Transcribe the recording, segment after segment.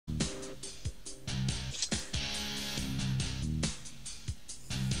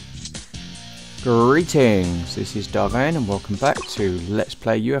Greetings, this is Vane and welcome back to Let's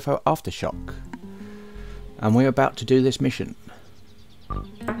Play UFO Aftershock. And we're about to do this mission.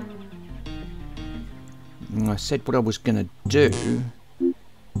 And I said what I was going to do.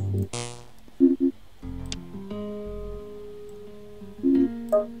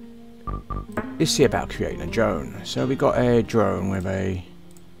 Is see about creating a drone. So we got a drone with a...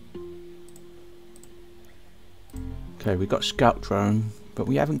 Okay, we got scout drone. But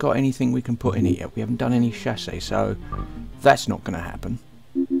we haven't got anything we can put in it yet. We haven't done any chassis, so that's not going to happen.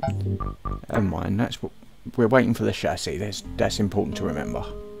 Never mind, that's what we're waiting for, the chassis. That's important to remember.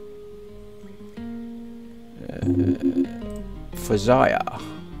 For Zaya,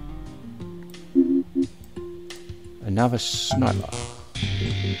 another sniper.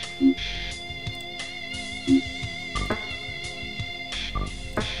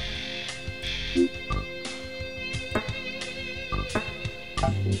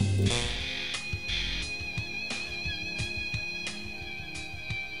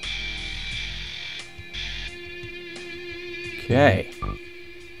 Okay.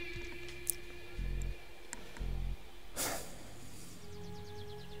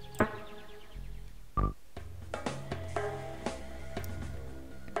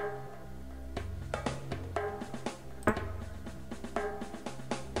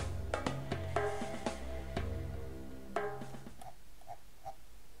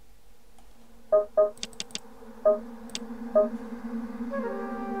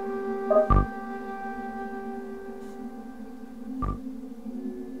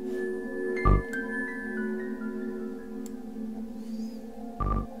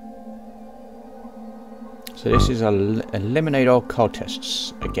 So this is eliminate all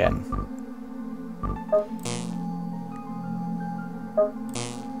cultists again.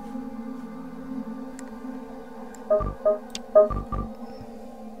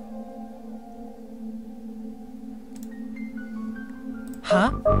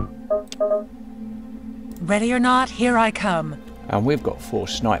 Huh? Ready or not, here I come. And we've got 4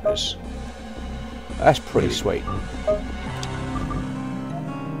 snipers. That's pretty sweet.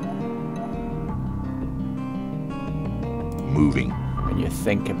 Moving. When you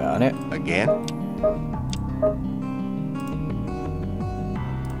think about it. Again?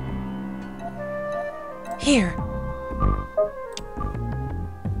 Here.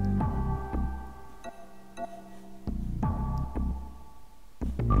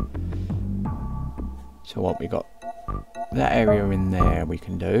 So what we got? That area in there we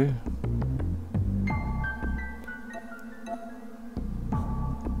can do.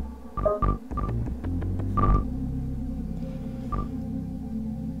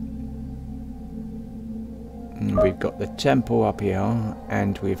 We've got the temple up here,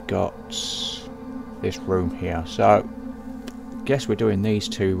 and we've got this room here. So, I guess we're doing these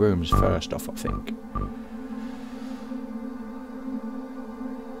 2 rooms first off, I think.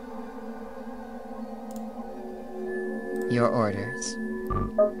 Your orders.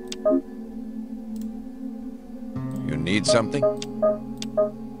 You need something?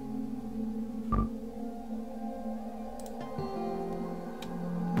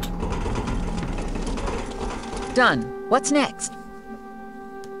 Done. What's next?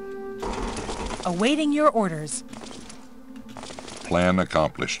 Awaiting your orders. Plan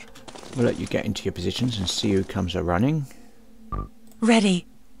accomplished. We'll let you get into your positions and see who comes a running. Ready.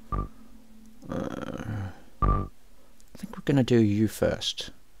 I think we're going to do you first.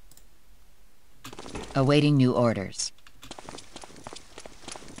 Awaiting new orders.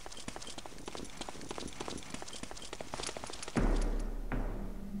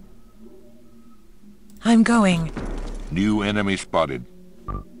 I'm going. New enemy spotted.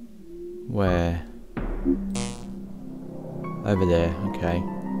 Where? Over there, okay.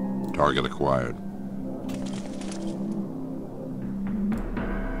 Target acquired.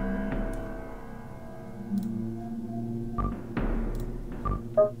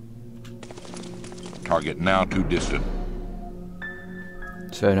 Target now too distant.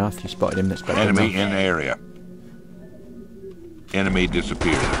 Fair enough, you spotted him, that's better. Enemy in area. Enemy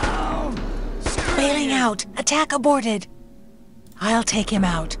disappeared. Bailing out. Attack aborted. I'll take him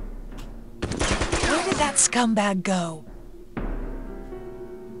out. Where did that scumbag go?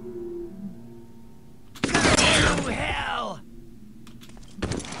 Damn hell!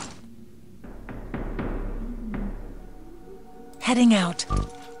 Heading out.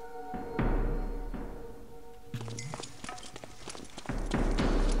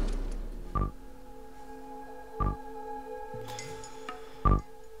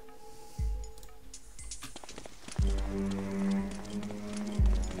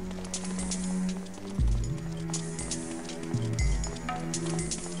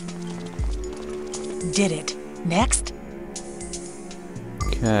 Did it. Next?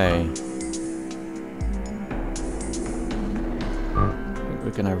 Okay. I think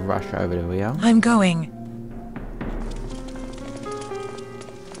we're gonna rush over to here. I'm going.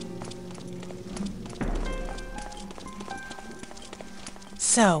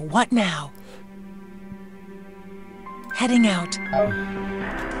 So, what now? Heading out.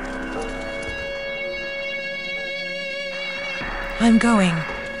 I'm going.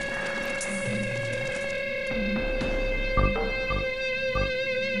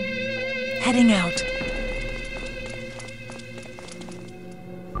 Heading out.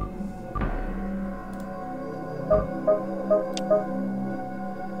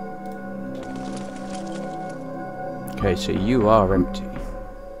 Okay, so you are empty.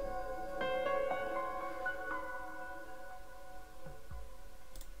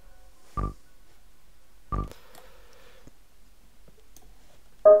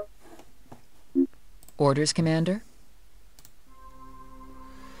 Orders, Commander?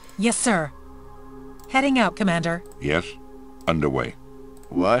 Yes, sir. Heading out, Commander. Yes. Underway.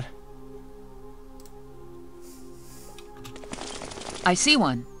 What? I see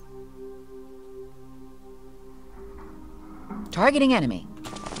one. Targeting enemy.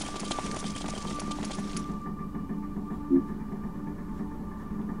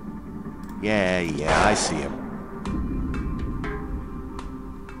 Yeah, I see him.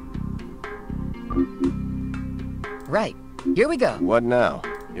 Right. Here we go. What now?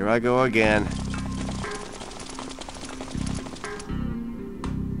 Here I go again.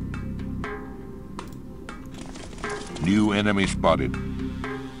 New enemy spotted.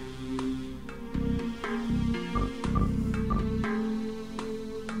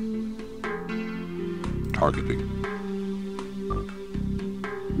 Targeting.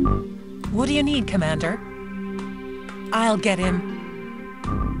 What do you need, Commander? I'll get him.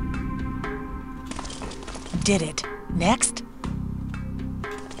 Did it. Next?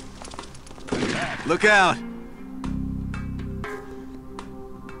 Look out!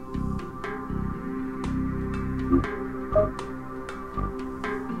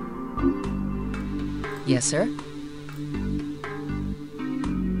 Yes, sir.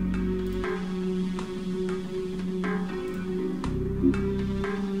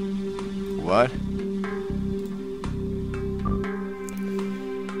 What?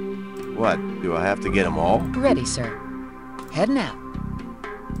 What? Do I have to get them all? Ready, sir. Heading out.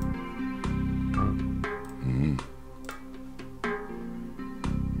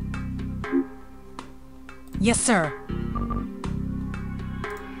 Yes, sir.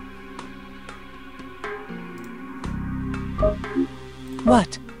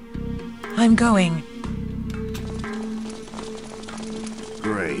 What? I'm going.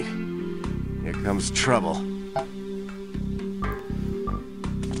 Great. Here comes trouble.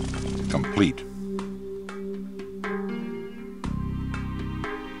 Complete.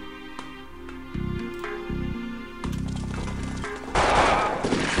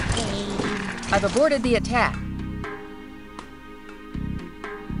 I've aborted the attack.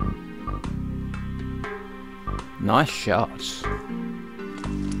 Nice shots.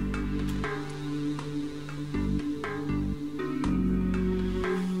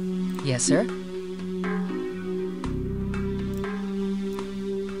 Yes, sir.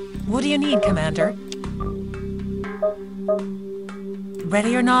 What do you need, Commander?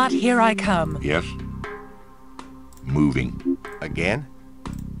 Ready or not, here I come. Yes. Moving. Again?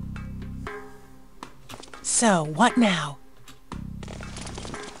 So, what now?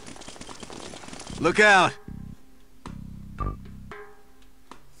 Look out!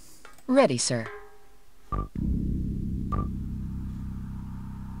 Ready, sir.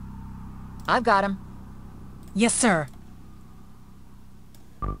 I've got him. Yes, sir.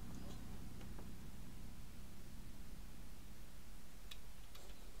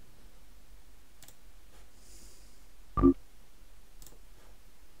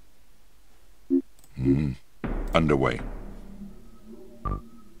 Underway.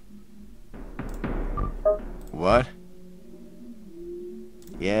 What?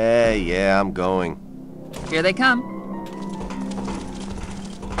 Yeah, I'm going. Here they come.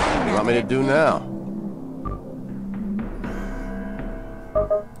 What do you want me to do now?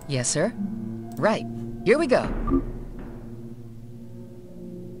 Yes, sir. Right. Here we go.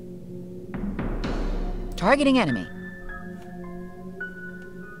 Targeting enemy.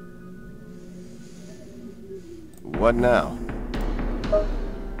 What now?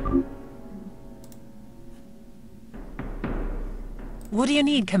 What do you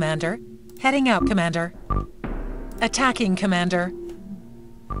need, Commander? Heading out, Commander. Attacking, Commander.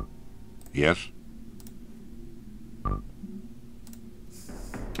 Yes.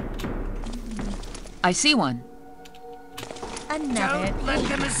 I see one. Another. Don't let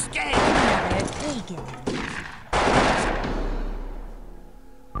them escape! Another Egan.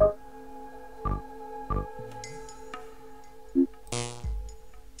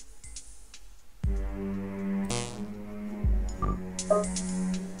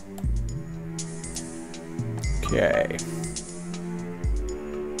 Okay.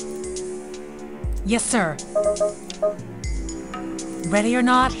 Yes, sir. Ready or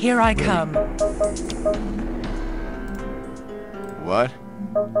not, here I come. What?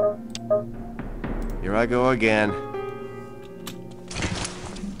 Here I go again.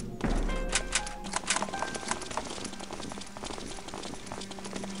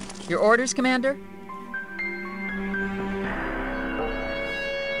 Your orders, Commander?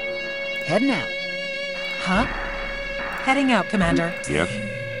 Heading out. Huh? Heading out, Commander. Yes?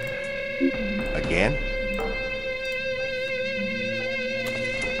 Again?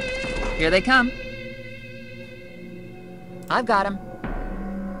 Here they come. I've got him.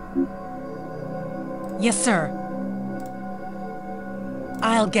 Yes, sir.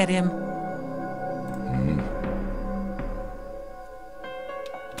 I'll get him.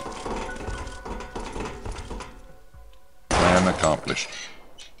 Plan accomplished.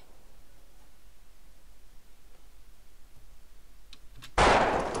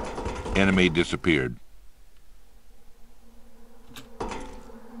 Enemy disappeared.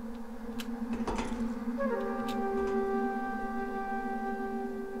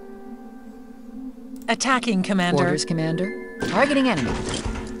 Attacking, Commander. Orders, Commander. Targeting enemy.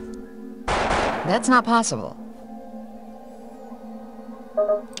 That's not possible.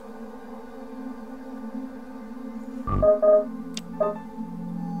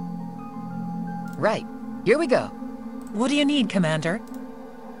 Right. Here we go. What do you need, Commander?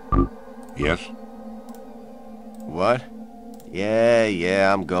 Yes? What?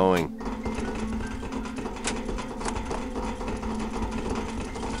 Yeah, I'm going.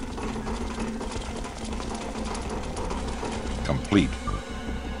 Complete.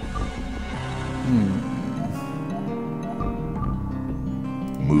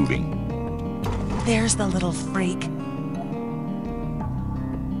 Moving. There's the little freak.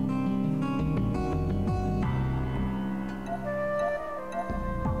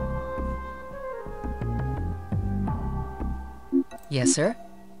 Yes, sir.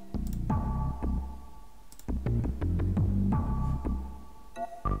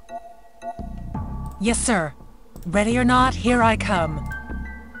 Yes, sir. Ready or not, here I come.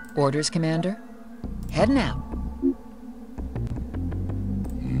 Orders, Commander. Heading out.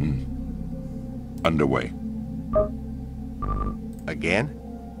 Underway. Again?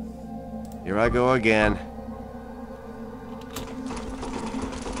 Here I go again.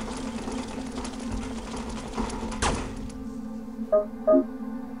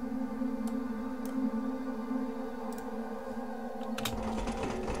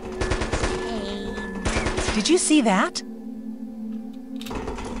 Did you see that?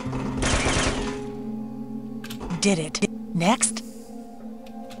 Did it. Next?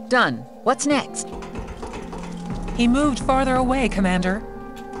 Done. What's next? He moved farther away, Commander.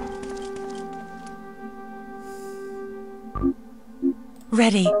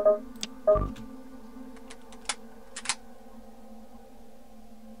 Ready.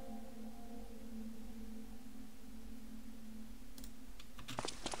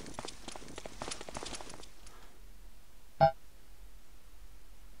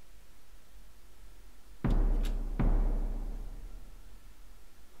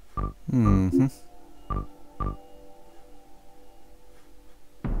 Mm-hmm.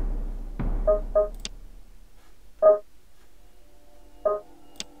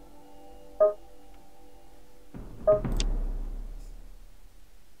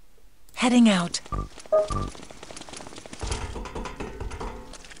 Heading out.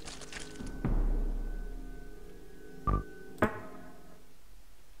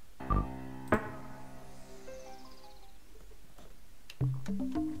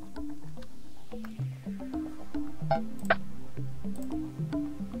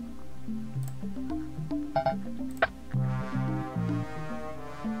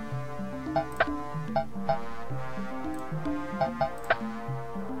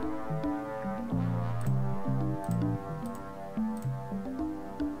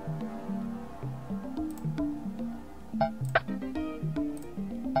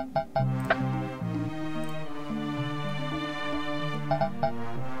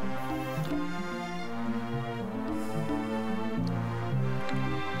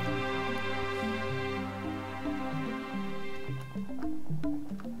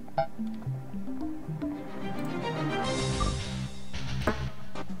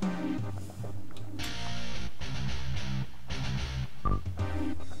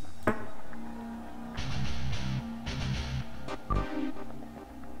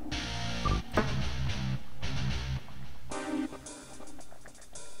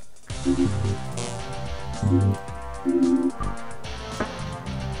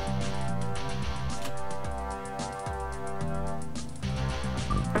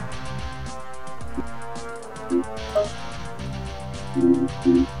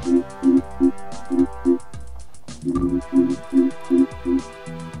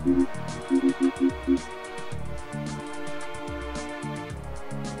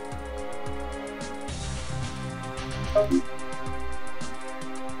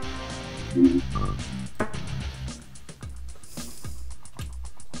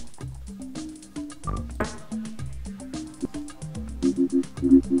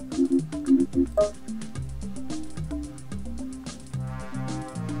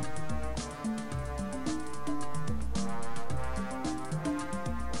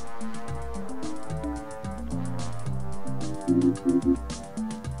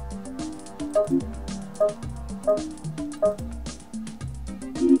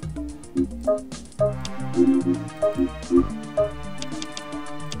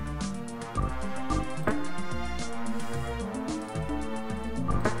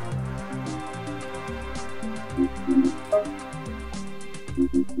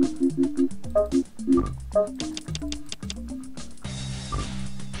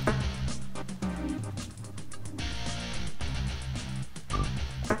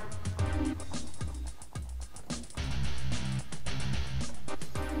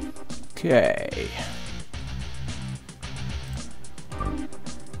 Okay.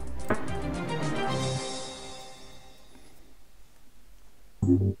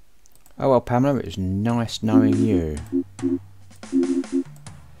 Oh well, Pamela, it was nice knowing you.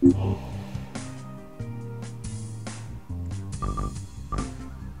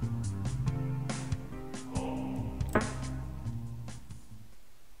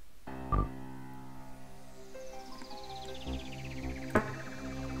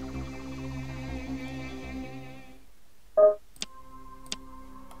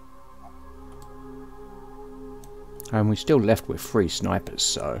 And we're still left with 3 snipers,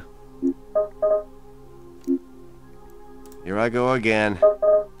 so... Here I go again.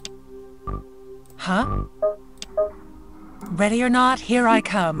 Huh? Ready or not, here I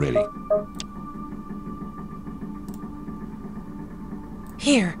come. Ready.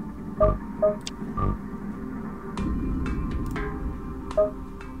 Here.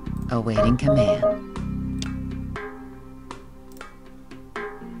 Awaiting command.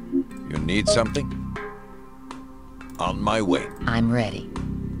 You need something? On my way. I'm ready.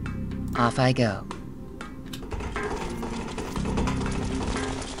 Off I go.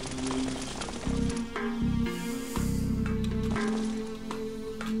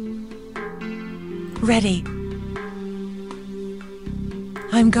 Ready.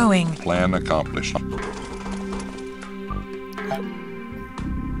 I'm going. Plan accomplished.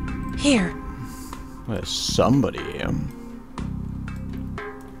 Here. There's somebody here.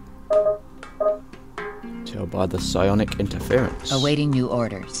 Tell by the psionic interference. Awaiting new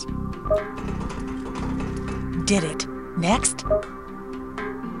orders. Did it. Next?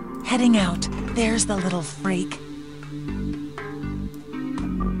 Heading out. There's the little freak.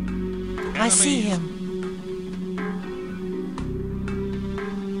 I see him.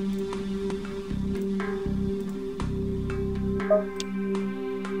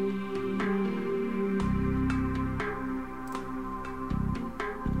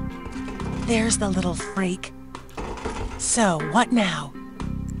 There's the little freak. So, what now?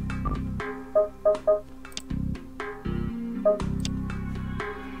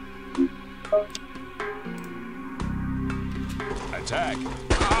 Attack!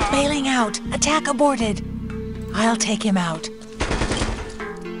 Bailing out. Attack aborted. I'll take him out.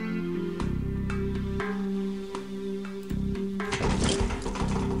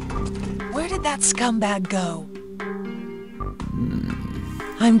 Where did that scumbag go?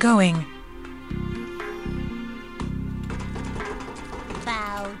 I'm going.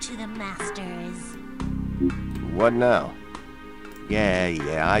 Bow to the masters. What now?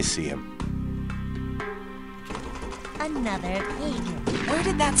 Yeah, I see him. Another pagan. Where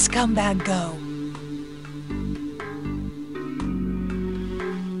did that scumbag go?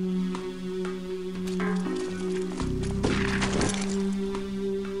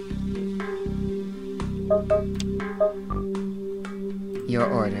 Your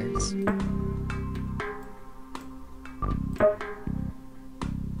orders.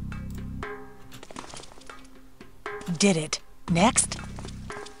 Did it. Next?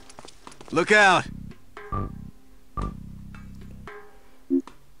 Look out!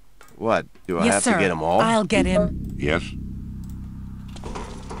 What? Do I Yes, have sir. to get them all? I'll get him. Yes.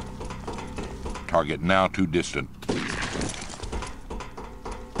 Target now too distant.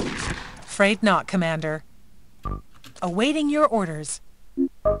 afraid not, Commander. Awaiting your orders.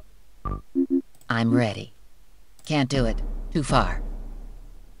 I'm ready. Can't do it. Too far.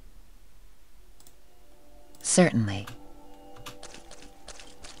 Certainly.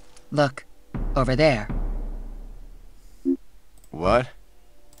 Look, over there. What?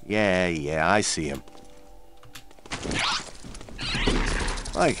 Yeah, I see him.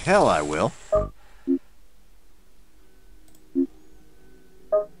 Like hell I will.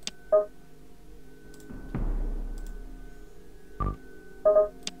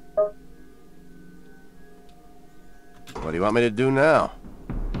 What do you want me to do now?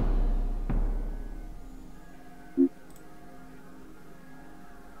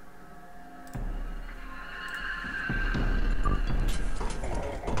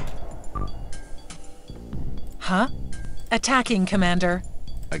 Huh? Attacking, Commander.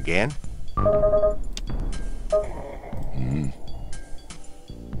 Again?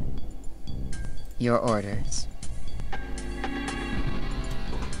 Your orders.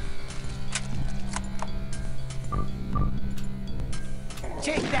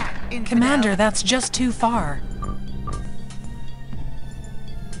 Take that, infidel. Commander, that's just too far.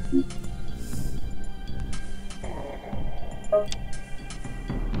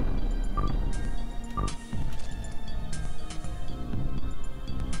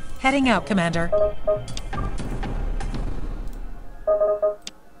 Heading out, Commander.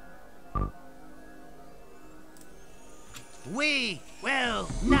 We will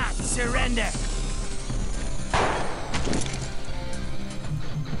not surrender.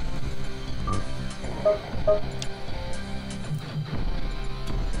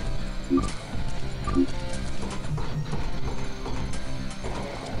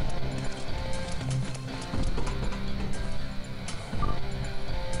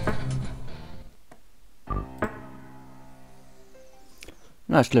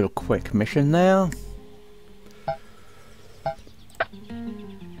 Nice little quick mission there.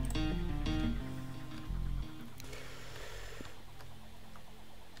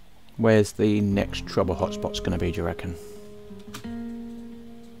 Where's the next trouble hotspot's going to be, do you reckon?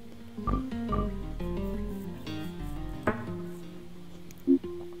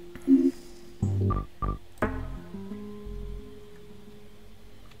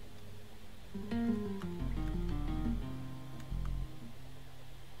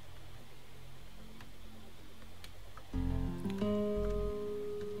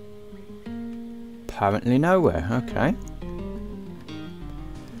 Apparently nowhere, okay.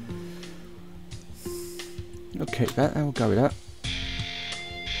 Okay, that I will go with that.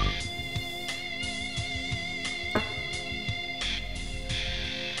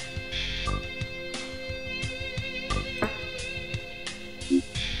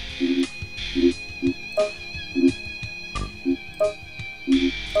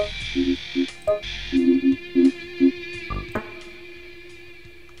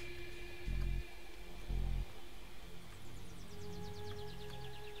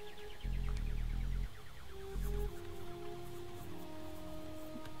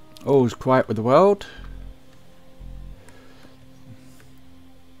 All's quiet with the world.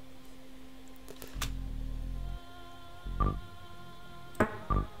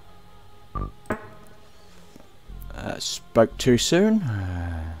 Spoke too soon.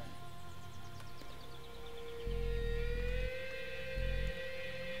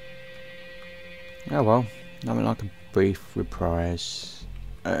 Oh well, nothing like a brief reprise.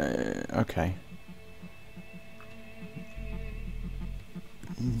 Okay.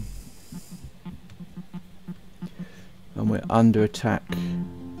 And we're under attack.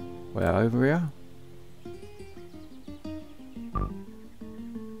 We're over here.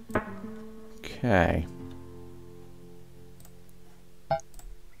 Okay.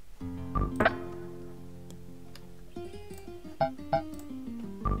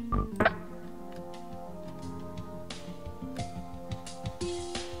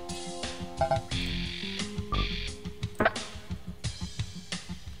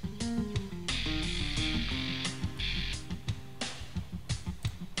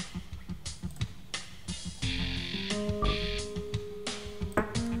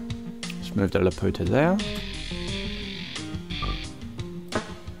 Move the Laputa there.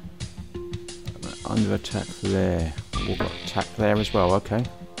 Under attack there. We've got attack there as well, okay.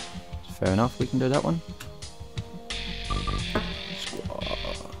 Fair enough, we can do that one.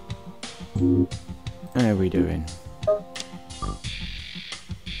 How are we doing?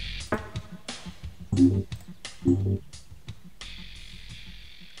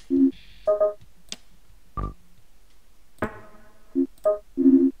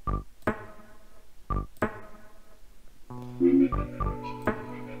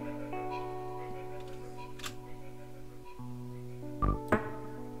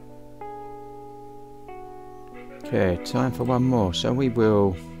 time for one more, so we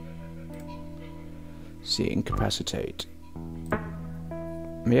will see incapacitate.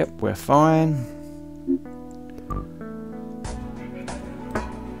 Yep, we're fine.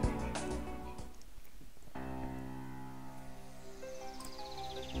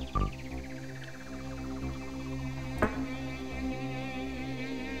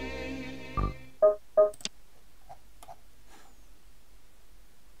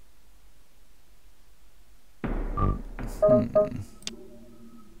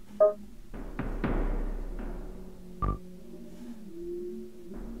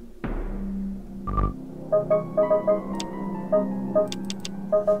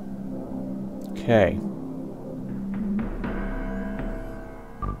 Okay.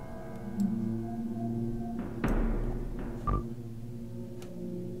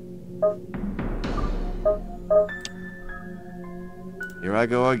 Here I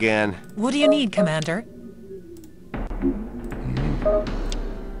go again. What do you need, Commander?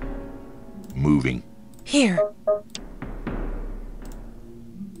 Moving. Here.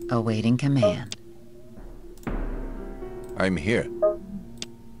 Awaiting command. I'm here.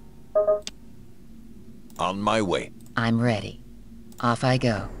 On my way. I'm ready. Off I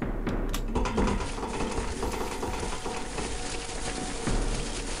go.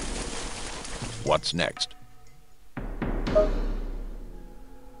 What's next?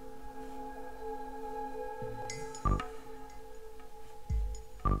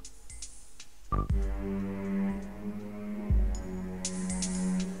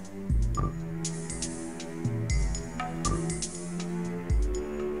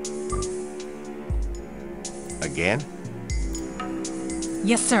 Again?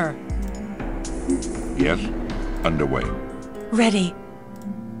 Yes, sir. Yes. Underway. Ready.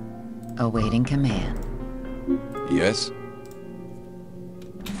 Awaiting command. Yes?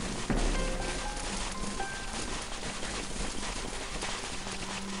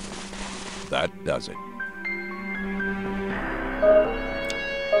 That does it.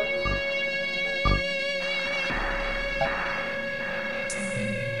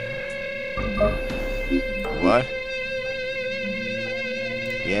 What?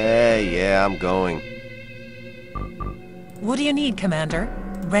 Yeah, I'm going. What do you need, Commander?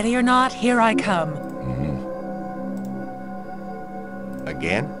 Ready or not, here I come.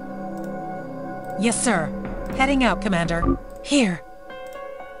 Again? Yes, sir. Heading out, Commander. Here.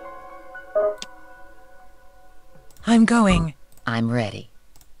 I'm going. I'm ready.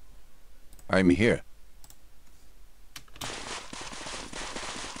 I'm here.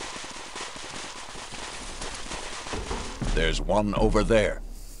 There's one over there.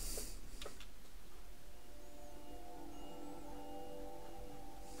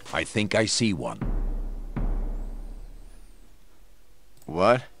 I think I see one.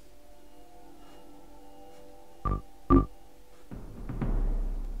 What?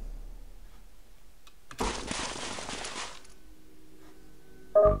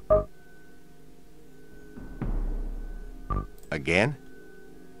 Again?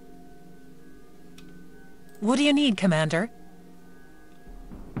 What do you need, Commander?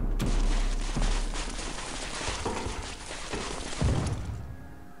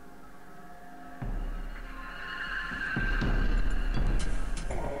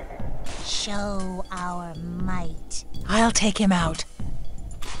 Show our might. I'll take him out.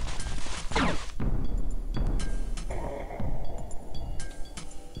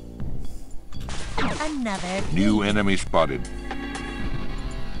 Another New enemy spotted.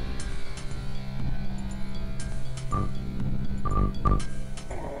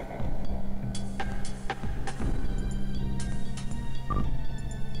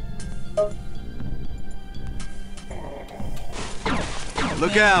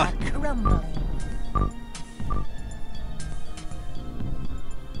 Look out! crumbling.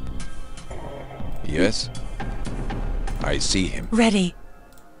 Yes? I see him. Ready.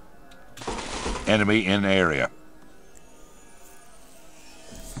 Enemy in area.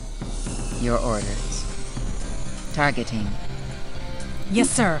 Your orders. Targeting. Yes,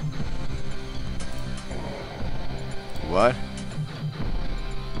 sir. What?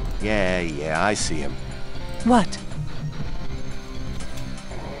 Yeah, I see him. What?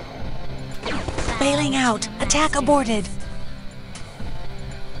 Bailing out. Attack aborted.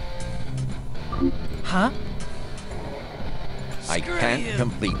 Huh? I can't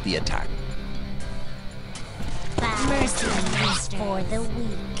complete the attack. Mercy is for the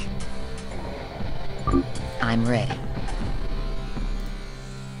weak. I'm ready.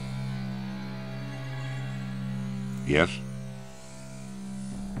 Yes.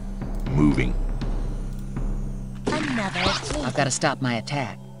 Moving. Another I've got to stop my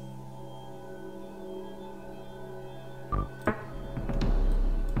attack.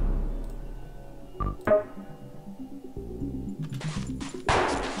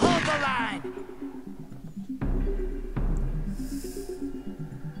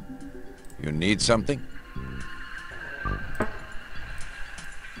 need something?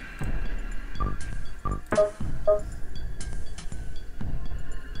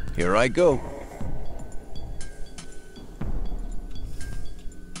 Here I go.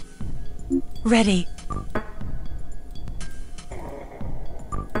 Ready.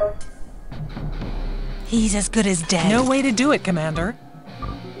 He's as good as dead. No way to do it, Commander.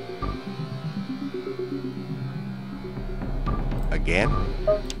 Again?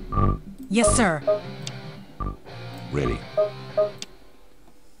 Yes, sir. Ready.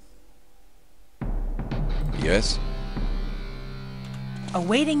 Yes?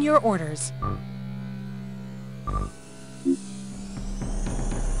 Awaiting your orders.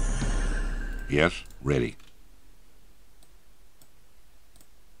 Yes, ready.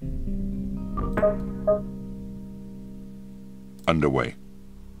 Underway.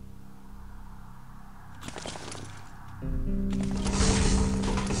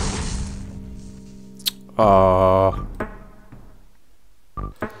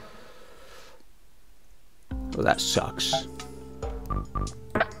 Well, that sucks.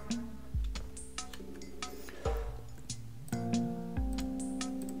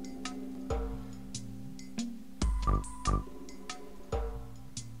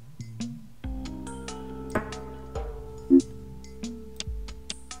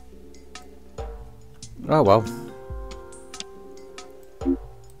 Oh well.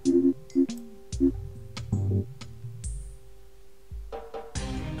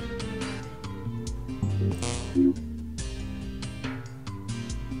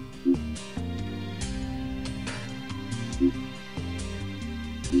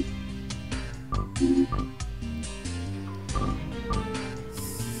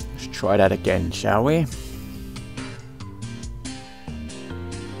 Let's try that again, shall we?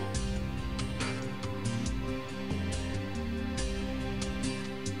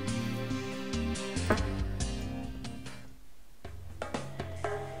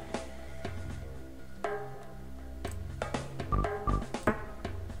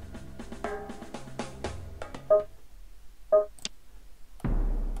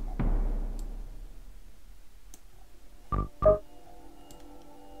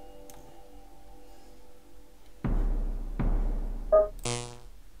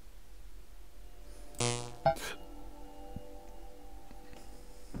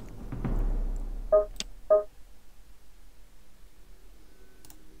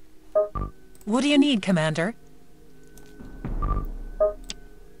 What do you need, Commander?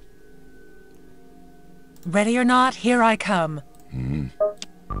 Ready or not, here I come.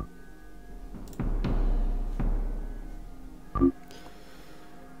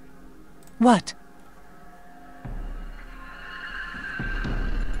 What?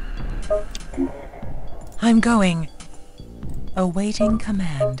 I'm going. Awaiting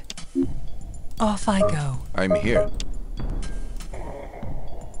command. Off I go. I'm here.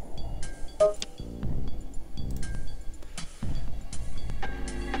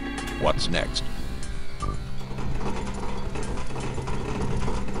 What's next?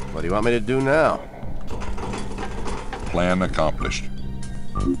 What do you want me to do now? Plan accomplished.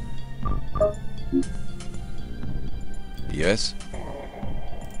 Yes?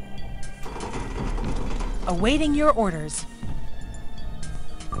 Awaiting your orders.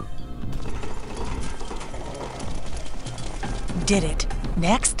 Did it.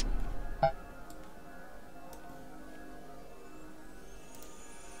 Next?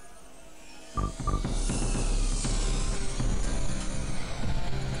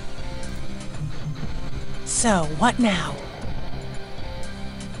 So, what now?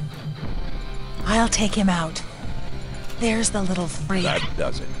 I'll take him out. There's the little freak. That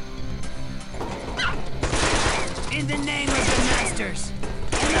does it. In the name of the masters.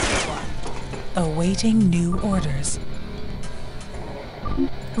 Another one. Awaiting new orders.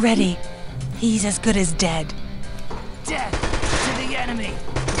 Ready. He's as good as dead. Death to the enemy.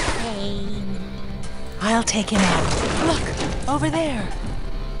 Pain. I'll take him out. Look, over there.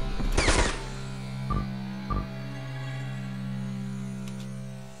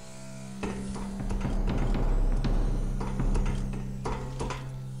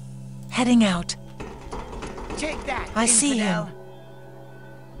 Heading out. Take that, I see infidel. him.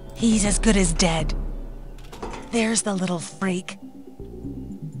 He's as good as dead. There's the little freak.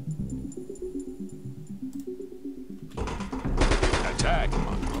 Attack,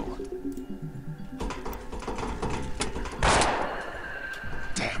 Monroe.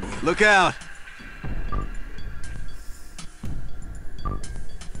 Damn you. Look out!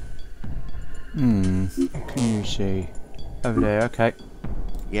 Can you see? Over there, okay.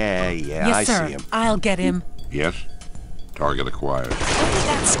 Yeah, Yes, I sir. see him. I'll get him. Yes. Target acquired. What did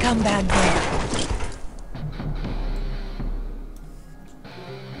that scumbag there?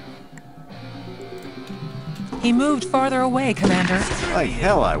 He moved farther away, Commander. Like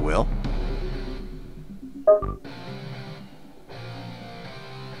hell I will.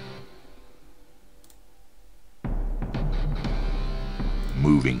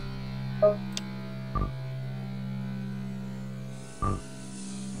 Moving.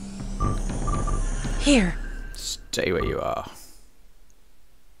 Here. Stay where you are.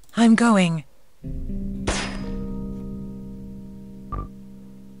 I'm going.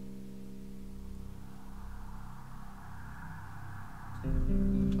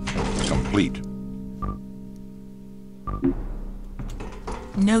 Complete.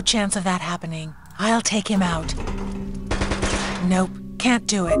 No chance of that happening. I'll take him out. Nope, can't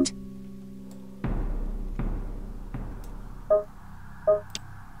do it.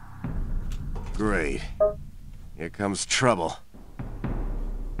 Great. Here comes trouble.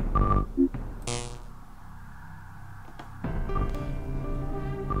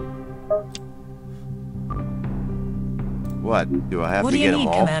 What? Do I have What to do get you them need,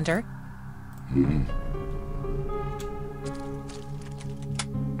 all? Commander?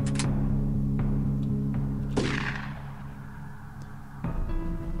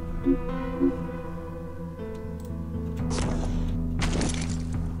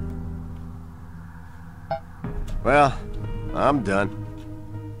 Well, I'm done.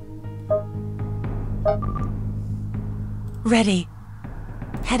 Ready.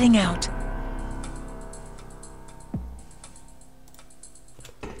 Heading out.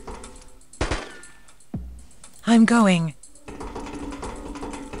 I'm going.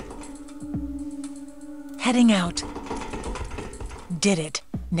 Heading out. Did it.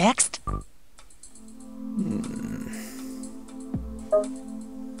 Next?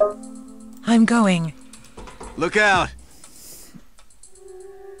 I'm going. Look out!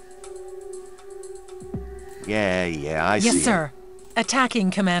 Yeah, I see. Yes, sir. Attacking,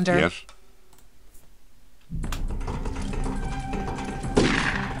 Commander. Yes.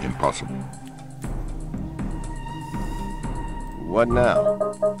 Impossible. What now?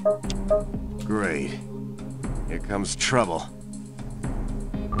 Great. Here comes trouble.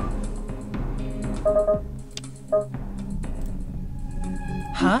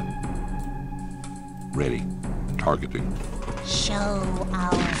 Huh? Ready. Targeting. Show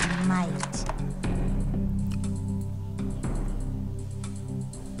our might.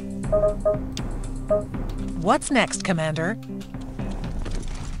 What's next, Commander?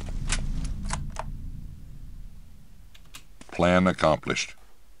 Plan accomplished.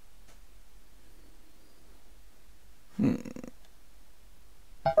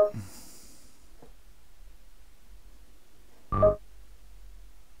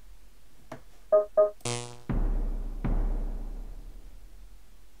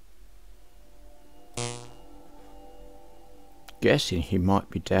 Guessing he might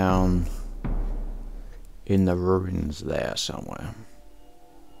be down in the ruins there somewhere.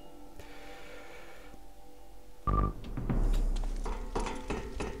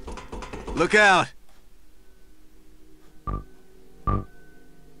 Look out!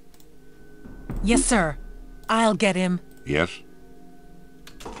 Yes, sir. I'll get him. Yes.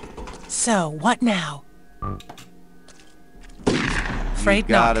 So, what now? Afraid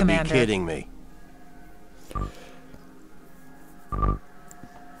You not, gotta be Commander. kidding me.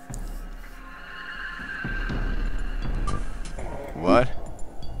 What?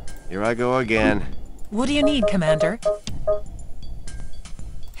 Here I go again. What do you need, Commander?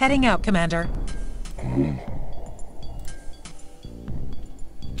 Heading out, Commander.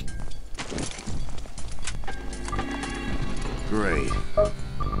 Great.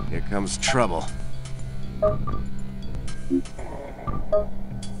 Here comes trouble.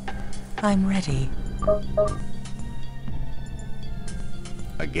 I'm ready.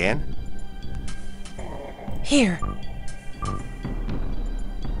 Again? Here.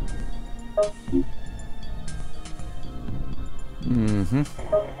 Mm-hmm.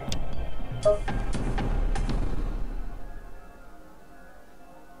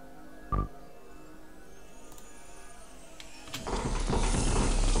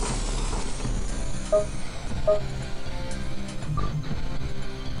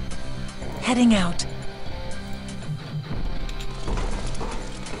 Heading out.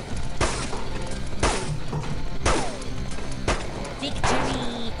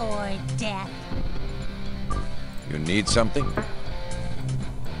 Victory or death. You need something?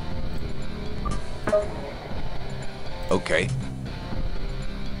 Okay.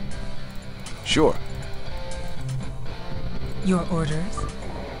 Sure. Your orders?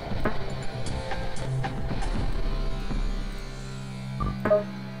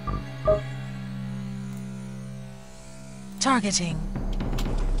 Targeting.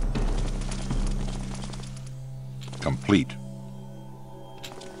 Complete.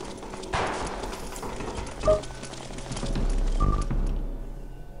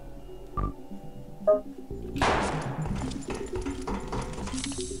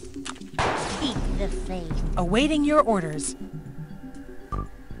 Keep the faith. Awaiting your orders.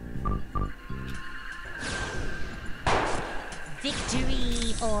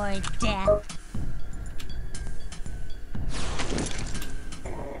 Victory or death.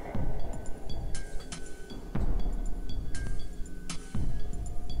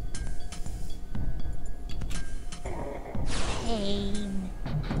 Pain.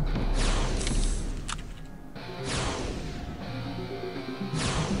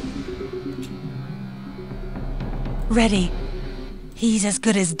 Ready. He's as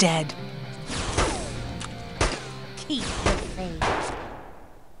good as dead. Keep the faith.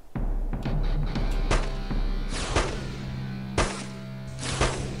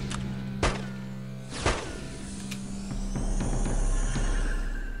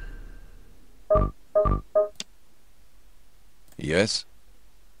 Yes?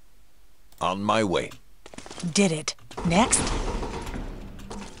 On my way. Did it. Next?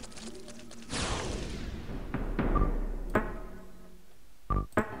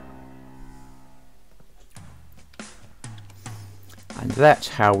 And that's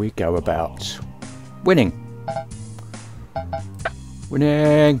how we go about winning.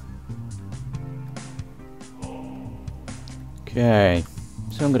 Winning! Okay,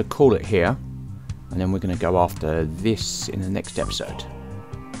 so I'm going to call it here, and then we're going to go after this in the next episode.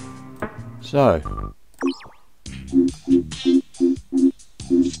 So,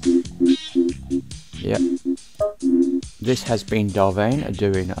 yep, this has been Vane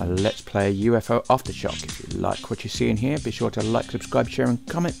doing a Let's Play UFO Aftershock. If you like what you see in here, be sure to like, subscribe, share and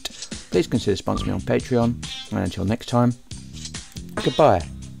comment. Please consider sponsoring me on Patreon, and until next time, goodbye.